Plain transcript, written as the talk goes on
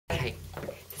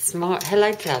Smart.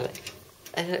 Hello, darling.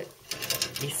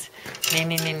 Yes.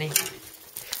 Nee.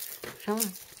 Come on.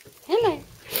 Hello.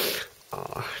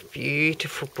 Oh,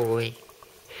 beautiful boy.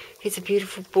 He's a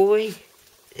beautiful boy.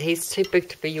 He's too big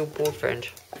to be your boyfriend.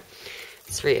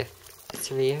 Sriya.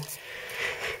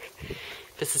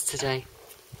 This is today.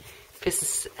 This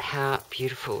is how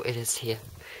beautiful it is here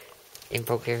in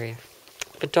Bulgaria.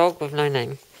 The dog with no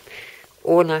name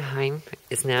or no home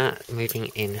is now moving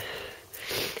in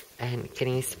and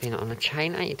getting used to being on a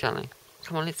chain, aren't you, darling?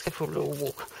 Come on, let's go for a little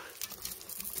walk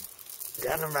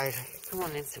down the road. Come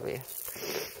on then, Sriya.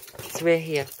 Sriya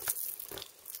here.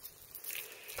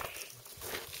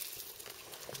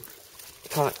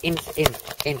 Come on, in.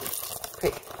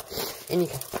 Quick. In you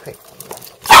go, quick.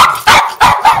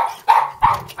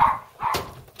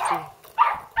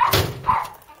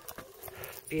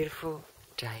 Beautiful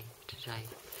day today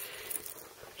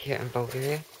here in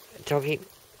Bulgaria. Doggy,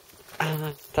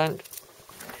 don't.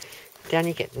 Down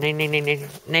you get.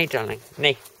 Nay, darling.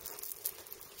 Nay.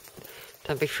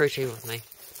 Don't be fruity with me.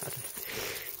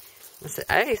 I said,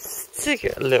 hey, stick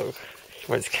it. Look.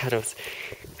 He wants cuddles.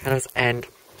 Cuddles and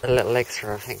a little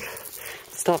extra, I think.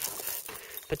 Stop.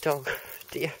 The dog,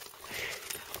 dear.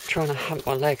 Trying to hump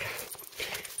my leg.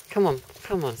 Come on,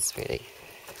 sweetie.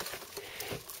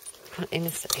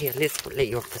 Here, let's let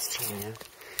you off this chair now.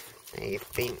 Now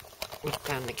we've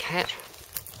found the cat.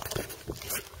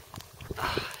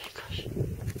 Oh gosh,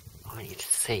 I want you to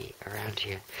see around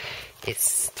here. It's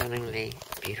stunningly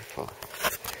beautiful.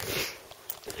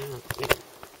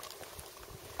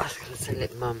 I was going to say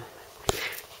let Mum.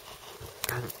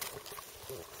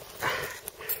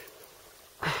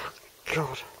 Oh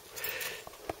God.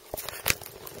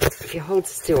 If you hold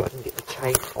still, I can get the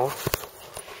chain off.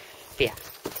 There.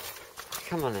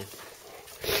 Come on then.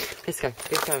 Let's go.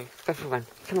 Go for one.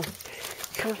 Come on,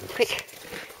 quick.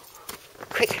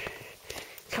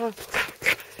 Come on.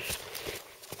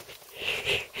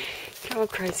 Come on,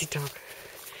 crazy dog.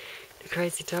 The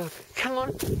crazy dog. Come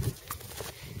on.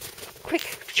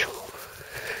 Quick.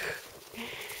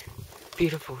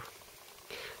 Beautiful.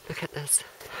 Look at this.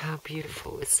 How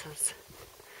beautiful is this?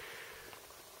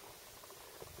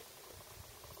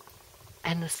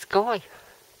 And the sky.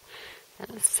 And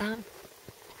the sun.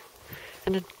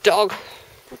 And a dog.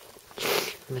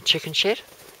 And the chicken shed.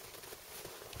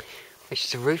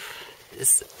 Which the roof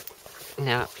is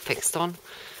now fixed on.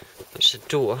 Which the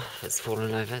door has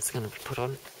fallen over. It's going to be put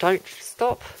on. Don't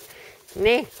stop.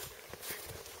 Nah.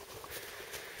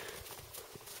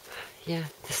 Yeah.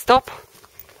 Stop.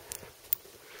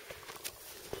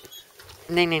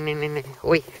 Nah.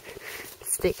 Oi.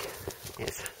 Stick.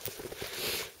 Yes.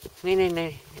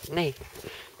 Nah.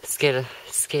 Scared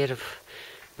of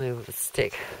me with a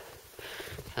stick.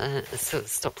 It sort of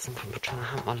stops him from trying to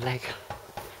hump my leg.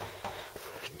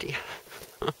 Dear.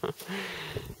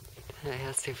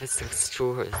 I'll see if it's still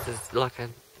straw. It's like a...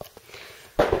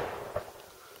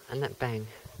 And that bang.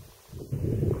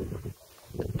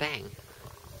 The bang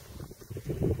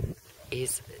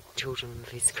is children with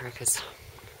these crackers.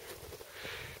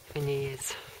 For New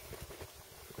Year's.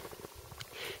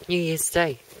 New Year's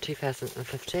Day,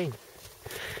 2015.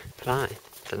 But I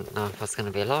didn't know if I was going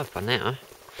to be alive by now.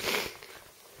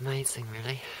 Amazing,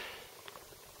 really.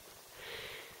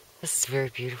 This is very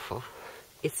beautiful.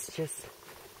 It's just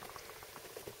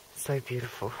so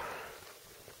beautiful.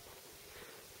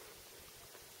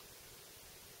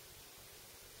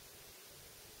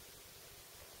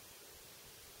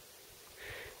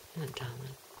 Isn't it,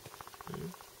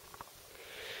 darling?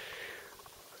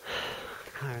 I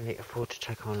can't really afford to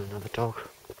take on another dog.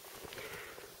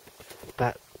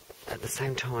 But at the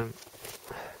same time,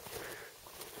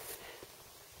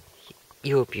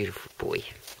 you're a beautiful boy.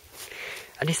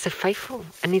 And he's so faithful.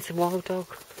 And he's a wild dog.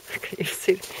 You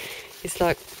see, it's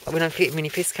like, when he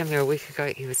first came here a week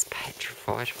ago, he was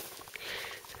petrified.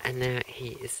 And now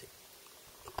he is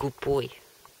a good boy.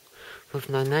 With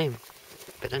no name.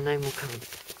 But the name will come.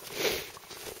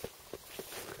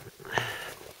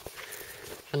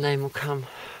 The name will come.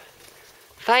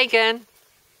 Fagin!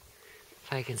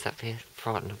 Fagin's up here,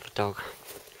 frightened of the dog.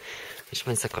 Which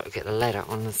means I've got to get the ladder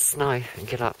on the snow and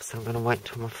get up. So I'm going to wait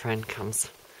until my friend comes.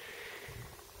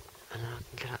 And I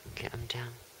can get up and get him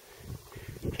down.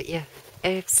 But yeah,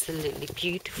 absolutely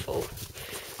beautiful.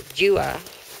 You are,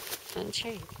 aren't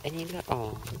you? And you look,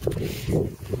 oh,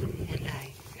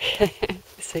 hello.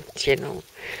 So gentle.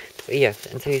 But yeah,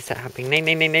 until you start humping. Nee.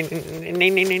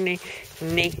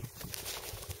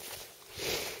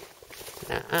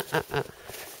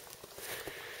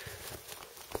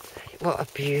 What a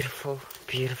beautiful,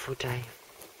 beautiful day.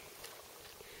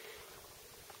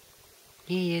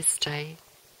 New Year's Day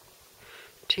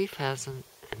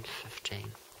 2015.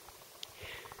 2015.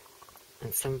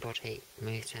 And somebody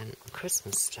moved in on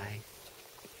Christmas Day.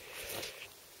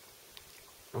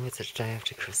 Or was it the day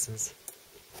after Christmas?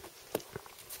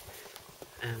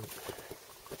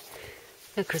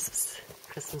 No,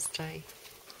 Christmas Day.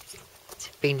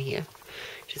 She's been here.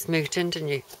 She's moved in, didn't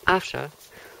you? After,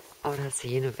 I would have the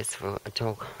universe for a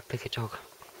dog, a bigger dog,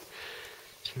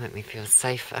 to make me feel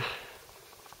safer.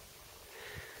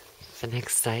 The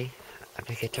next day, a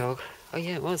bigger dog. Oh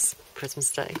yeah, it was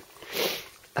Christmas Day.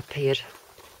 Appeared.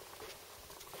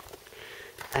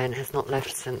 And has not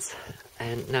left since.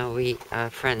 And now we are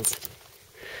friends.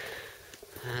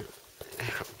 And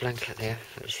I've got a blanket there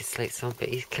that she sleeps on, but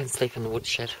he can sleep in the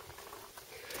woodshed.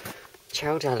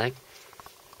 Ciao, darling.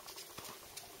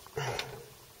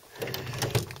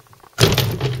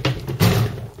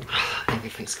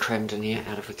 Everything's crammed in here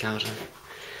out of the garden.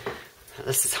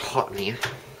 This is hot in here.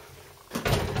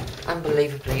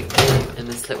 Unbelievably warm in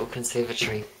this little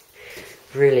conservatory.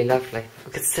 Really lovely.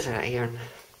 We could sit out here and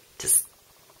just,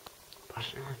 I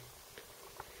don't know,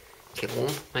 get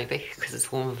warm maybe, because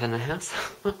it's warmer than the house.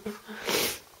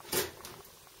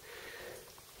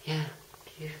 Yeah,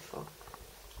 beautiful.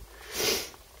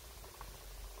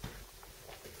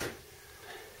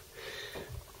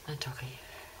 My doggy,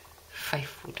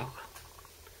 faithful dog.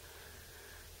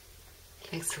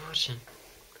 Thanks for watching.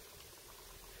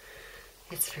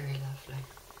 It's very lovely.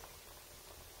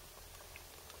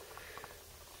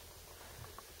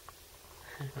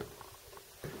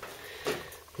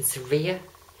 It's Ria.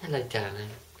 Hello, darling.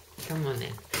 Come on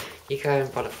in. You go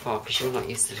and bottle it far because you're not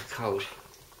used to the cold.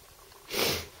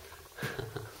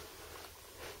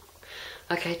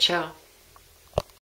 Okay, ciao.